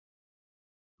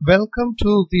Welcome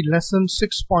to the lesson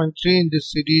 6.3 in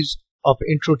this series of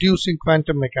Introducing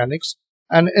Quantum Mechanics.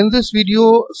 And in this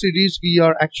video series, we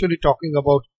are actually talking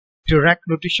about Dirac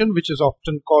notation, which is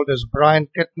often called as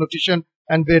Bryant-Ket notation.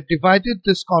 And we have divided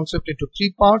this concept into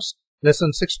three parts. Lesson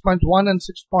 6.1 and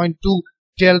 6.2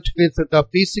 dealt with the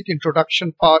basic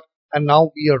introduction part. And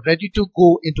now we are ready to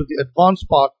go into the advanced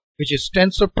part, which is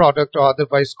tensor product, or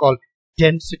otherwise called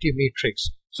density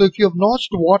matrix. So if you have not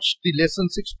watched the lesson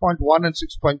 6.1 and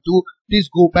 6.2, please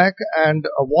go back and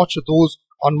watch those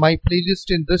on my playlist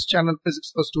in this channel,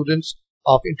 Physics for Students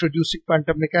of Introducing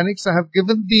Quantum Mechanics. I have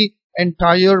given the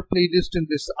entire playlist in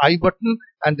this I button,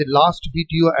 and the last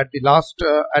video at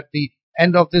the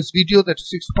end of this video, that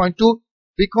is 6.2,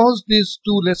 because these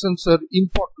two lessons are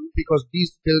important because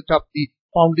these built up the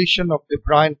foundation of the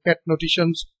Bryant-Ket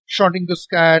notations, Schrödinger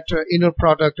scat, inner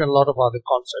product, and a lot of other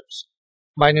concepts.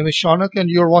 My name is Shounak and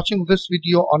you're watching this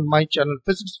video on my channel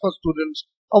Physics for Students.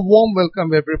 A warm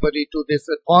welcome everybody to this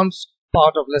advanced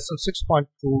part of lesson 6.3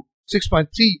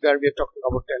 where we are talking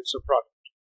about tensor product.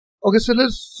 Okay, so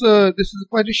this is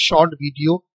quite a short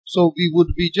video, so we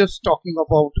would be just talking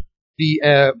about the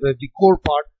core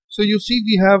part. So you see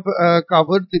we have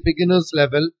covered the beginners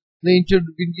level, the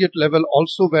intermediate level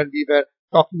also, where we were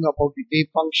talking about the wave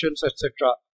functions,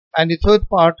 etc. And the third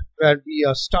part where we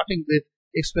are starting with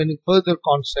explaining further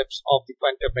concepts of the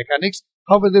quantum mechanics.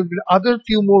 However, there will be other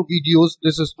few more videos.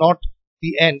 This is not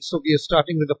the end. So we are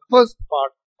starting with the first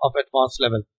part of advanced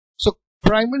level. So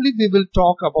primarily we will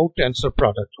talk about tensor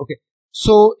product. Okay.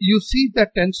 So you see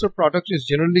that tensor product is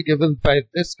generally given by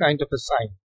this kind of a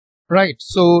sign. Right.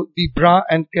 So the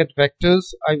Bryant-Ket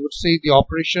vectors, I would say the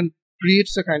operation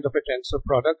creates a kind of a tensor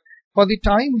product. For the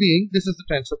time being, this is the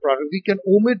tensor product. We can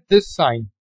omit this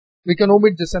sign. We can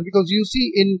omit this sign because you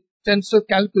see in tensor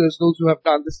calculus, those who have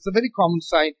done this, is a very common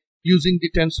sign using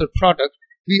the tensor product.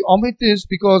 We omit this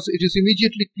because it is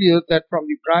immediately clear that from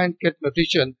the Bryant-Ket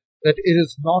notation that it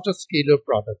is not a scalar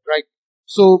product, right?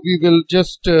 So we will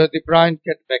just, the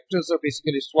Bryant-Ket vectors are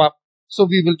basically swapped. So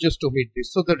we will just omit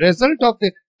this. So the result of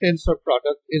the tensor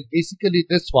product is basically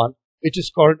this one, which is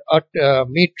called a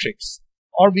matrix.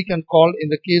 Or we can call, in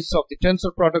the case of the tensor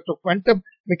product of quantum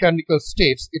mechanical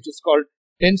states, it is called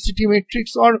density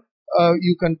matrix, or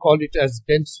you can call it as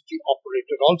density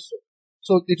operator also.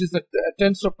 So it is a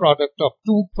tensor product of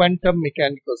two quantum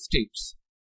mechanical states.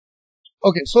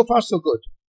 Okay, so far so good.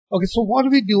 Okay, so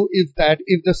what we do is that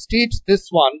if the state, this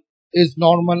one, is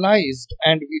normalized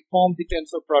and we form the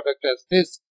tensor product as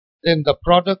this, then the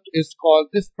product is called,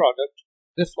 this product,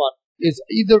 this one, is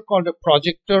either called a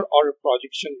projector or a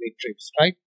projection matrix,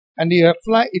 right? And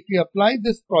if you apply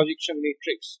this projection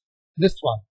matrix, this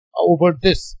one, over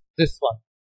this one,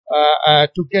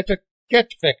 to get a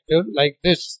ket vector like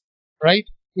this, right?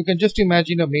 You can just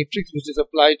imagine a matrix which is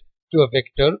applied to a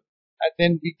vector, and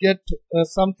then we get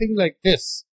something like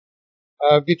this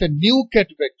with a new ket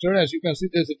vector. As you can see,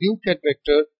 there's a new ket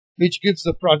vector which gives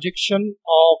the projection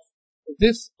of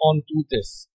this onto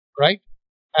this, right?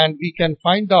 And we can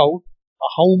find out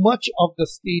how much of the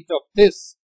state of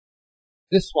this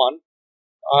one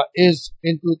is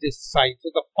into this side. So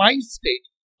the phi state,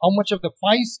 how much of the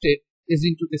phi state is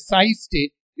into the psi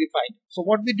state, we find. So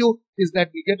what we do is that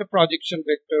we get a projection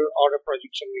vector or a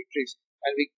projection matrix,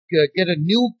 and we get a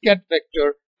new ket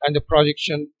vector, and the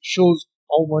projection shows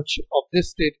how much of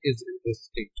this state is in this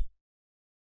state.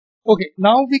 Okay,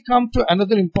 now we come to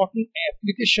another important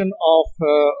application of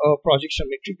a projection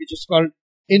matrix, which is called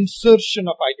insertion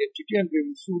of identity, and we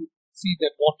will soon see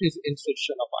that what is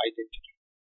insertion of identity.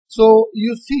 So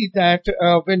you see that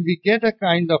when we get a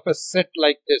kind of a set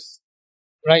like this,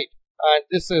 right? And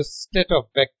this is set of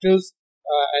vectors,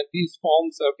 and these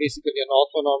forms are basically an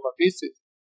orthonormal basis.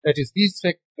 That is, these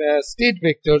state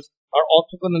vectors are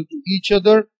orthogonal to each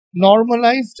other,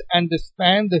 normalized, and they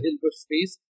span the Hilbert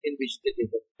space in which they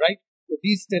live, right? So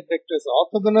these state vectors are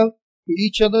orthogonal to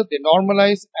each other, they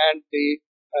normalize, and they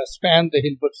span the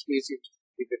Hilbert space in which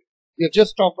they live. We have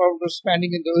just talked about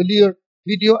spanning in the earlier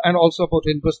video and also about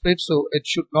Hilbert space, so it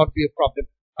should not be a problem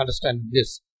understanding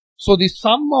this. So the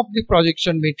sum of the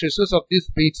projection matrices of these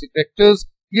basic vectors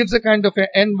gives a kind of an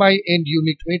n by n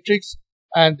unit matrix,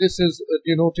 and this is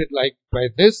denoted like by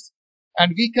this.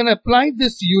 And we can apply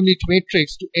this unit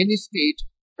matrix to any state,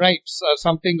 right? So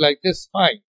something like this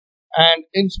phi. And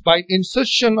by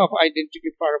insertion of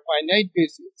identity for a finite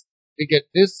basis, we get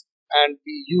this, and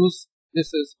we use,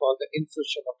 this is called the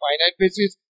insertion of finite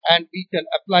basis, and we can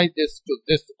apply this to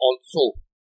this also.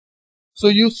 So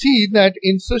you see that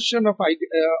insertion of,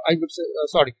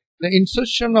 the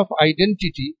insertion of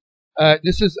identity,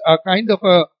 this is a kind of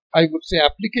a, I would say,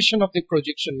 application of the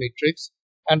projection matrix,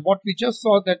 And what we just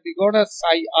saw that we got a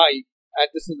psi I,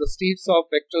 and this is the states of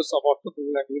vectors of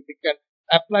orthogonal, and we can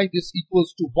apply this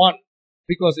equals to 1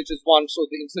 because it is 1. So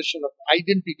the insertion of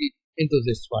identity into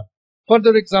this one.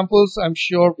 Further examples, I'm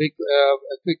sure we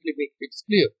quickly make things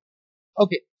clear.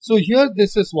 Okay, so here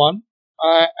this is 1,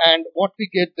 and what we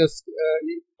get this,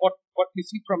 what we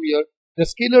see from here, the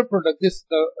scalar product, this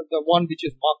the one which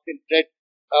is marked in red.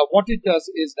 What it does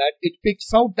is that it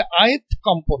picks out the ith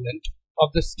component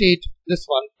of the state, this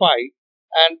one phi,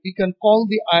 and we can call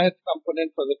the ith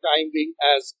component for the time being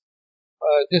as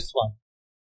this one,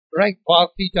 right, var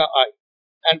theta I,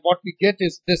 and what we get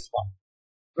is this one,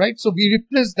 right? So we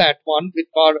replace that one with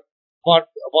var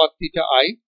theta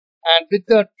I, and with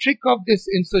the trick of this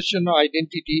insertion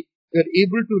identity, we are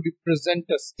able to represent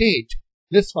a state,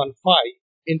 this one phi,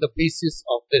 in the basis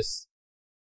of this,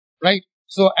 right?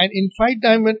 So an infinite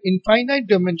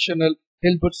dimensional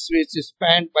Hilbert space is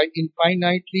spanned by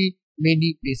infinitely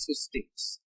many basis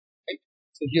states, right?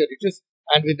 So here it is,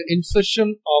 and with the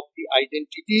insertion of the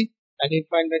identity, an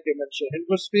infinite dimensional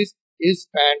Hilbert space is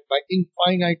spanned by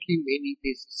infinitely many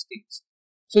basis states.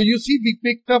 So you see, we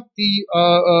picked up the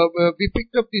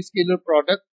scalar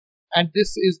product, and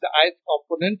this is the ith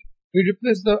component. We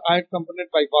replace the ith component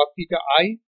by var theta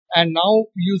I, and now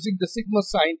using the sigma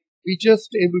sign, we just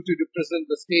able to represent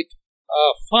the state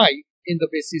phi in the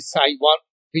basis psi 1,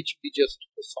 which we just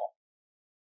saw.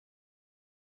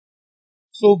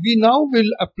 So we now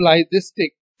will apply this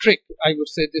trick, I would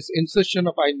say, this insertion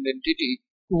of identity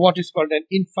to what is called an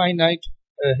infinite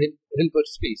Hilbert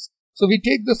space. So we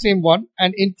take the same one,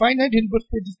 and infinite Hilbert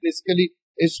space basically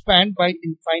is spanned by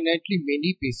infinitely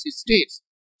many basis states.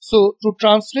 So to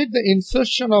translate the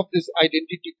insertion of this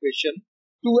identity equation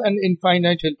to an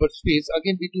infinite Hilbert space,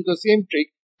 again we do the same trick,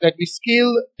 that we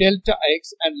scale delta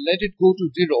x and let it go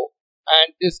to 0,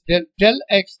 and this del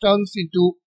x turns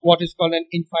into what is called an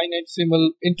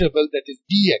infinitesimal interval, that is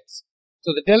dx.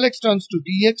 So the del x turns to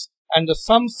dx, and the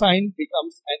sum sign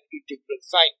becomes an integral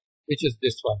sign, which is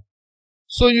this one.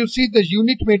 So you see, the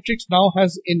unit matrix now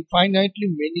has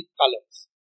infinitely many columns,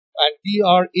 and we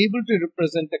are able to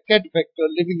represent a ket vector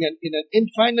living in an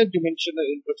infinite dimensional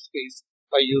Hilbert space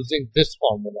by using this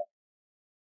formula,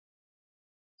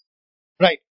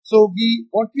 right? So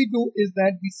what we do is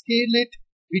that we scale it,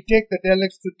 we take the del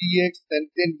x to dx,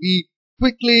 then we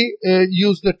quickly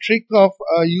use the trick of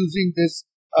using this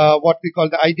what we call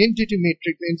the identity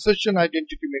matrix, the insertion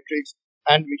identity matrix,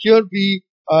 and here we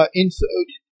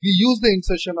use the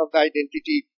insertion of the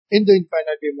identity in the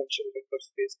infinite dimensional Hilbert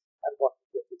space, and what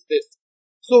we get is this.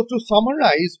 So to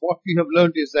summarize, what we have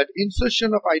learned is that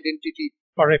insertion of identity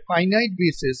for a finite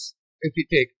basis, if we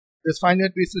take this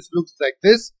finite basis, looks like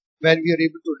this, where we are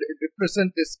able to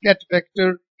represent this ket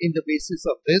vector in the basis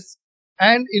of this,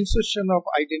 and insertion of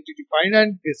identity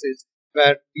finite basis,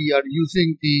 where we are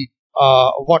using the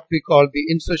what we call the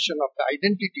insertion of the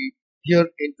identity here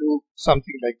into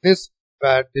something like this,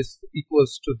 where this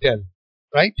equals to del,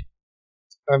 right?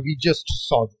 We just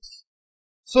saw this.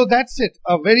 So that's it.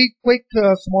 A very quick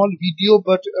small video,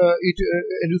 but it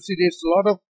elucidates a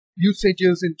lot of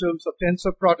usages in terms of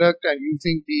tensor product and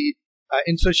using the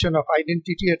insertion of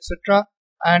identity, etc.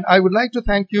 And I would like to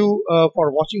thank you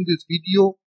for watching this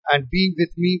video and being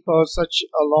with me for such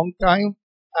a long time.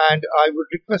 And I would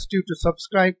request you to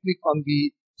subscribe, click on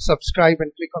the subscribe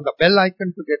and click on the bell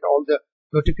icon to get all the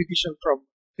notification from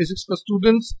Physics for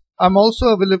Students. I'm also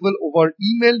available over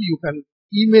email. You can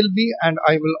email me, and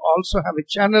I will also have a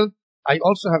channel. I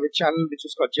also have a channel which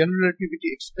is called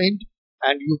Relativity Explained,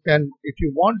 and you can, if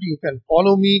you want, you can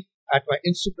follow me at my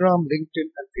Instagram,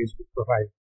 LinkedIn and Facebook profile.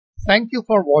 Thank you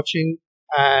for watching,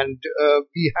 and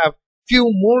we have few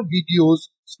more videos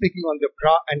speaking on the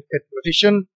bra and ket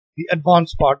notation, the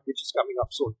advanced part, which is coming up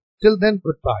soon. Till then,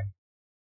 goodbye.